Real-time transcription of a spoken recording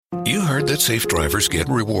You heard that safe drivers get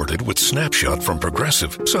rewarded with Snapshot from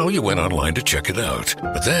Progressive, so you went online to check it out.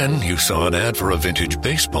 But then you saw an ad for a vintage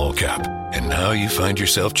baseball cap, and now you find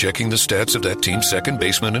yourself checking the stats of that team's second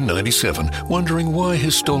baseman in '97, wondering why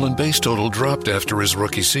his stolen base total dropped after his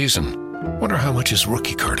rookie season. Wonder how much his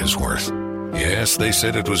rookie card is worth. Yes, they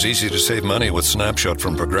said it was easy to save money with Snapshot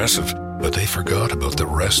from Progressive, but they forgot about the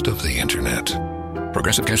rest of the internet.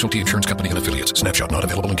 Progressive Casualty Insurance Company and Affiliates. Snapshot not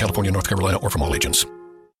available in California, North Carolina, or from all agents.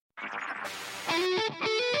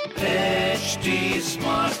 HT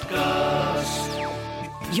Smartcast.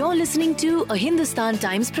 You're listening to a Hindustan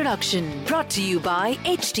Times production brought to you by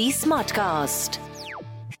HT Smartcast.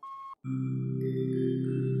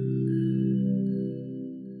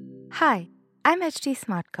 Hi, I'm HT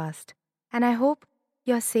Smartcast, and I hope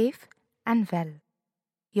you're safe and well.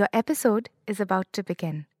 Your episode is about to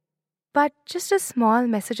begin. But just a small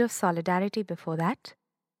message of solidarity before that.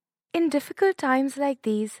 In difficult times like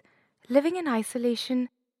these, living in isolation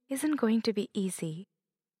isn't going to be easy.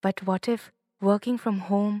 But what if working from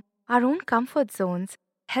home, our own comfort zones,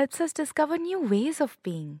 helps us discover new ways of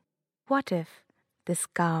being? What if this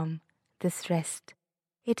calm, this rest,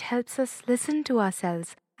 it helps us listen to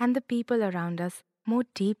ourselves and the people around us more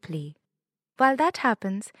deeply? While that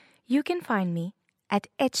happens, you can find me at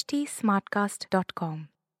htsmartcast.com,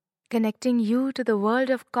 connecting you to the world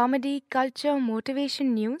of comedy, culture,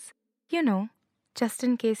 motivation, news, just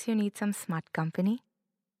in case you need some smart company.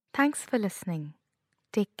 Thanks for listening.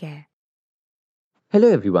 Take care. Hello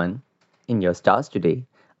everyone. In your stars today,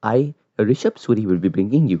 I, Rishabh Suri, will be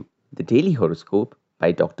bringing you the daily horoscope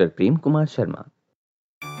by Dr. Prem Kumar Sharma.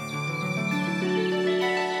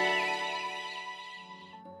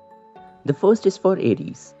 The first is for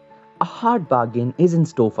Aries. A hard bargain is in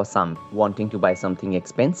store for some wanting to buy something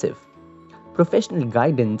expensive. Professional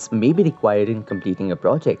guidance may be required in completing a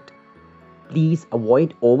project. Please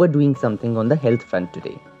avoid overdoing something on the health front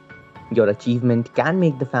today. Your achievement can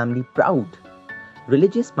make the family proud.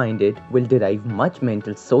 Religious-minded will derive much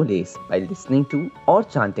mental solace by listening to or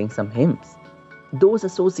chanting some hymns. Those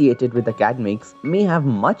associated with academics may have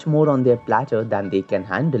much more on their platter than they can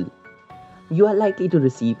handle. You are likely to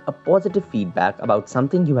receive a positive feedback about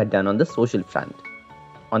something you had done on the social front.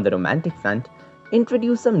 On the romantic front,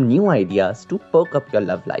 introduce some new ideas to perk up your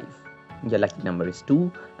love life. Your lucky number is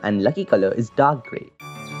 2 and lucky color is dark grey.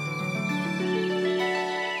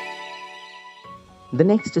 The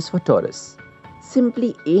next is for Taurus.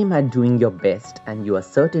 Simply aim at doing your best and you are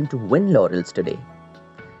certain to win laurels today.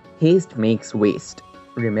 Haste makes waste.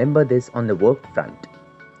 Remember this on the work front.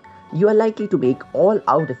 You are likely to make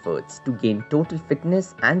all-out efforts to gain total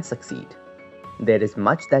fitness and succeed. There is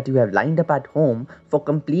much that you have lined up at home for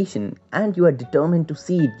completion and you are determined to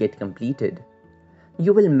see it get completed.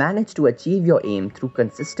 You will manage to achieve your aim through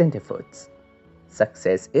consistent efforts.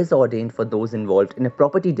 Success is ordained for those involved in a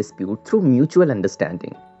property dispute through mutual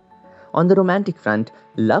understanding. On the romantic front,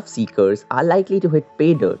 love seekers are likely to hit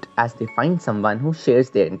pay dirt as they find someone who shares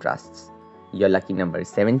their interests. Your lucky number is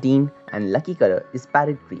 17 and lucky color is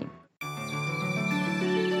parrot green.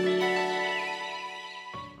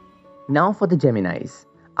 Now for the Geminis.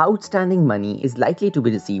 Outstanding money is likely to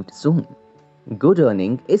be received soon. Good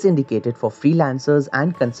earning is indicated for freelancers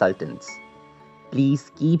and consultants.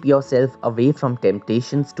 Please keep yourself away from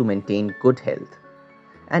temptations to maintain good health.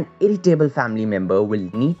 An irritable family member will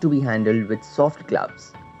need to be handled with soft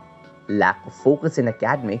gloves. Lack of focus in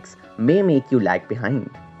academics may make you lag behind.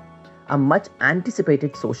 A much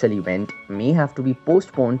anticipated social event may have to be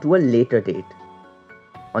postponed to a later date.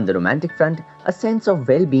 On the romantic front, a sense of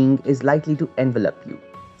well-being is likely to envelop you,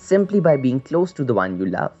 simply by being close to the one you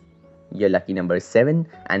love. Your lucky number is 7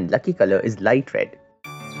 and lucky color is light red.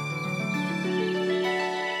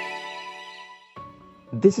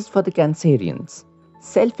 This is for the Cancerians.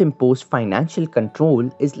 Self-imposed financial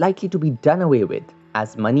control is likely to be done away with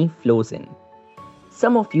as money flows in.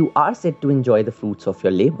 Some of you are set to enjoy the fruits of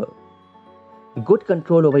your labor. Good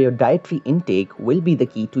control over your dietary intake will be the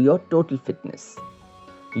key to your total fitness.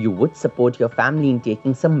 You would support your family in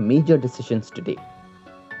taking some major decisions today.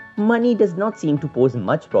 Money does not seem to pose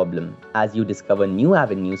much problem as you discover new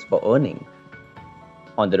avenues for earning.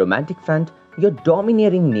 On the romantic front, your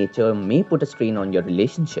domineering nature may put a strain on your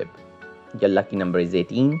relationship. Your lucky number is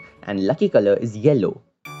 18 and lucky color is yellow.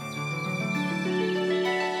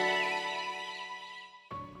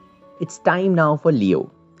 It's time now for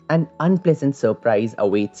Leo. An unpleasant surprise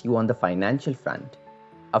awaits you on the financial front.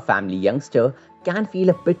 A family youngster can feel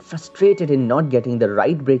a bit frustrated in not getting the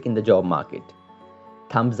right break in the job market.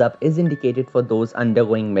 Thumbs up is indicated for those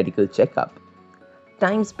undergoing medical checkup.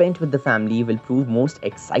 Time spent with the family will prove most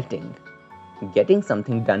exciting. Getting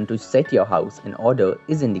something done to set your house in order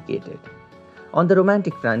is indicated. On the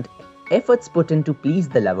romantic front, efforts put in to please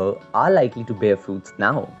the lover are likely to bear fruits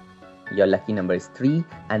now. Your lucky number is 3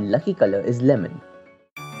 and lucky color is lemon.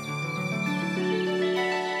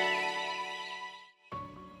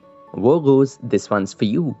 Virgos, this one's for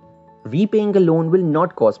you. Repaying a loan will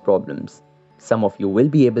not cause problems. Some of you will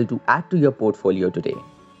be able to add to your portfolio today.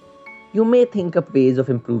 You may think up ways of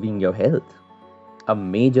improving your health. A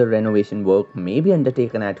major renovation work may be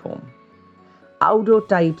undertaken at home. Outdoor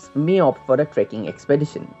types may opt for a trekking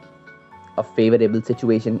expedition. A favorable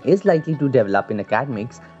situation is likely to develop in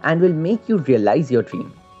academics and will make you realize your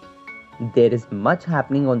dream. There is much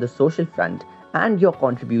happening on the social front and your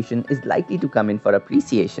contribution is likely to come in for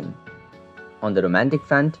appreciation. On the romantic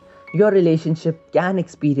front, your relationship can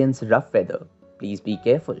experience rough weather. Please be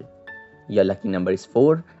careful. Your lucky number is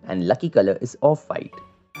 4 and lucky color is off-white.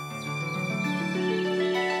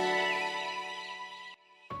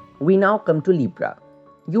 We now come to Libra.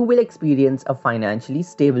 You will experience a financially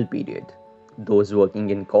stable period. Those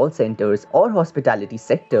working in call centers or hospitality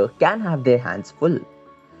sector can have their hands full.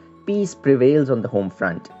 Peace prevails on the home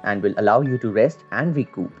front and will allow you to rest and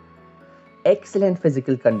recoup. Excellent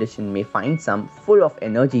physical condition may find some full of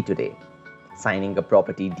energy today. Signing a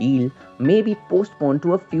property deal may be postponed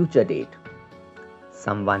to a future date.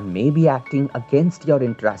 Someone may be acting against your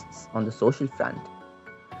interests on the social front.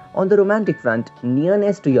 On the romantic front,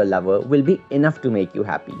 nearness to your lover will be enough to make you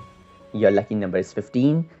happy. Your lucky number is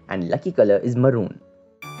 15 and lucky color is maroon.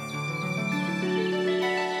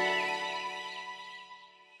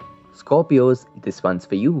 Scorpios, this one's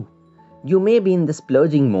for you. You may be in the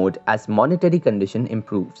splurging mode as monetary condition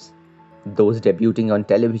improves. Those debuting on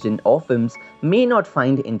television or films may not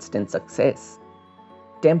find instant success.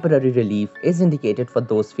 Temporary relief is indicated for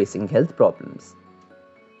those facing health problems.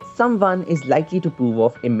 Someone is likely to prove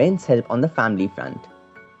of immense help on the family front.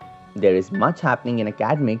 There is much happening in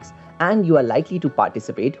academics and you are likely to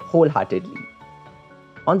participate wholeheartedly.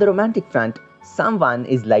 On the romantic front, someone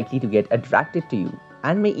is likely to get attracted to you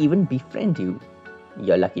and may even befriend you.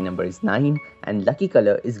 Your lucky number is 9 and lucky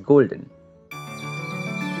color is golden.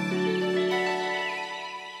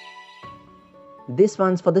 This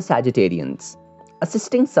one's for the Sagittarians.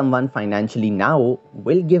 Assisting someone financially now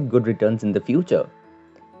will give good returns in the future.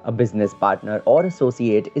 A business partner or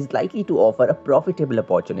associate is likely to offer a profitable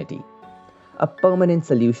opportunity. A permanent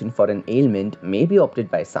solution for an ailment may be opted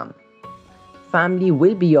by some. Family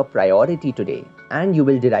will be your priority today and you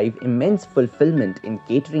will derive immense fulfillment in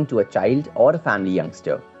catering to a child or a family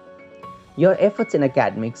youngster. Your efforts in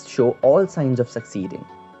academics show all signs of succeeding.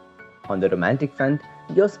 On the romantic front,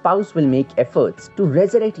 your spouse will make efforts to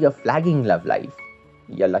resurrect your flagging love life.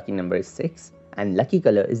 Your lucky number is 6 and lucky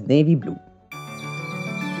color is navy blue.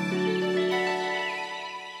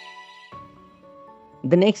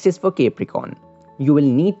 The next is for Capricorn. You will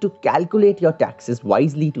need to calculate your taxes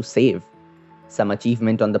wisely to save. Some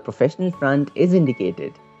achievement on the professional front is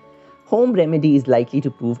indicated. Home remedy is likely to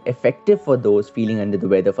prove effective for those feeling under the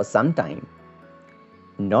weather for some time.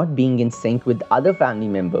 Not being in sync with other family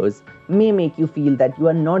members may make you feel that you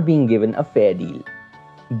are not being given a fair deal.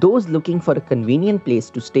 Those looking for a convenient place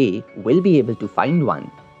to stay will be able to find one.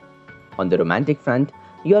 On the romantic front,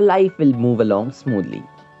 your life will move along smoothly.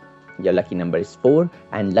 Your lucky number is 4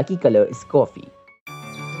 and lucky color is coffee.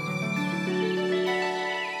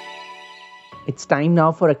 It's time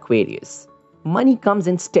now for Aquarius. Money comes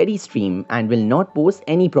in steady stream and will not pose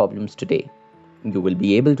any problems today. You will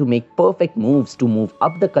be able to make perfect moves to move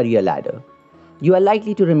up the career ladder. You are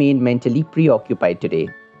likely to remain mentally preoccupied today.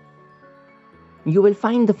 You will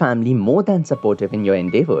find the family more than supportive in your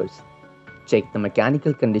endeavors. Check the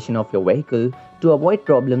mechanical condition of your vehicle to avoid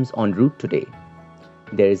problems en route today.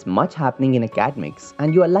 There is much happening in academics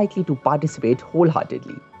and you are likely to participate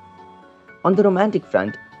wholeheartedly. On the romantic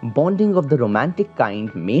front, bonding of the romantic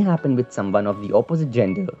kind may happen with someone of the opposite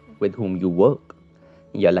gender with whom you work.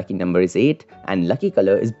 Your lucky number is 8 and lucky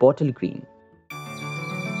color is bottle green.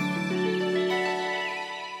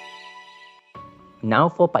 Now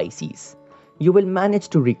for Pisces. You will manage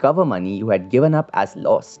to recover money you had given up as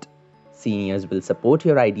lost. Seniors will support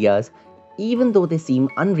your ideas even though they seem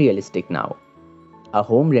unrealistic now. A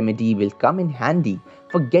home remedy will come in handy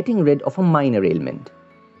for getting rid of a minor ailment.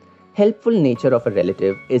 Helpful nature of a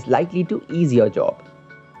relative is likely to ease your job.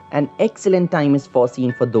 An excellent time is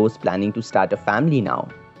foreseen for those planning to start a family now.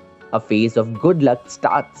 A phase of good luck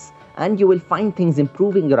starts and you will find things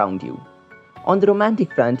improving around you. On the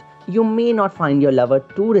romantic front, you may not find your lover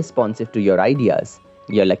too responsive to your ideas.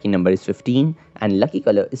 Your lucky number is 15 and lucky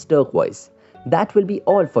color is turquoise. That will be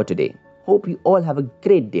all for today. Hope you all have a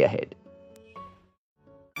great day ahead.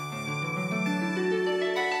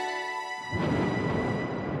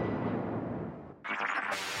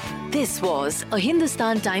 This was a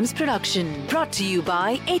Hindustan Times production brought to you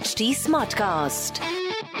by HT Smartcast.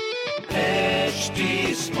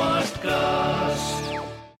 HT Smartcast.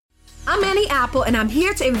 I'm Annie Apple, and I'm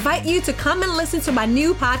here to invite you to come and listen to my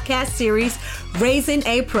new podcast series, Raising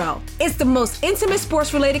a Pro. It's the most intimate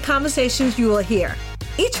sports-related conversations you will hear.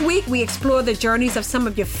 Each week, we explore the journeys of some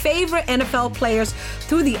of your favorite NFL players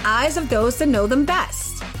through the eyes of those that know them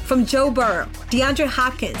best. From Joe Burrow, DeAndre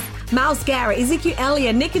Hopkins, Myles Garrett, Ezekiel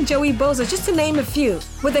Elliott, Nick and Joey Bosa, just to name a few.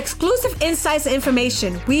 With exclusive insights and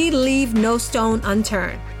information, we leave no stone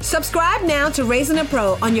unturned. Subscribe now to Raising a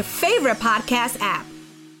Pro on your favorite podcast app.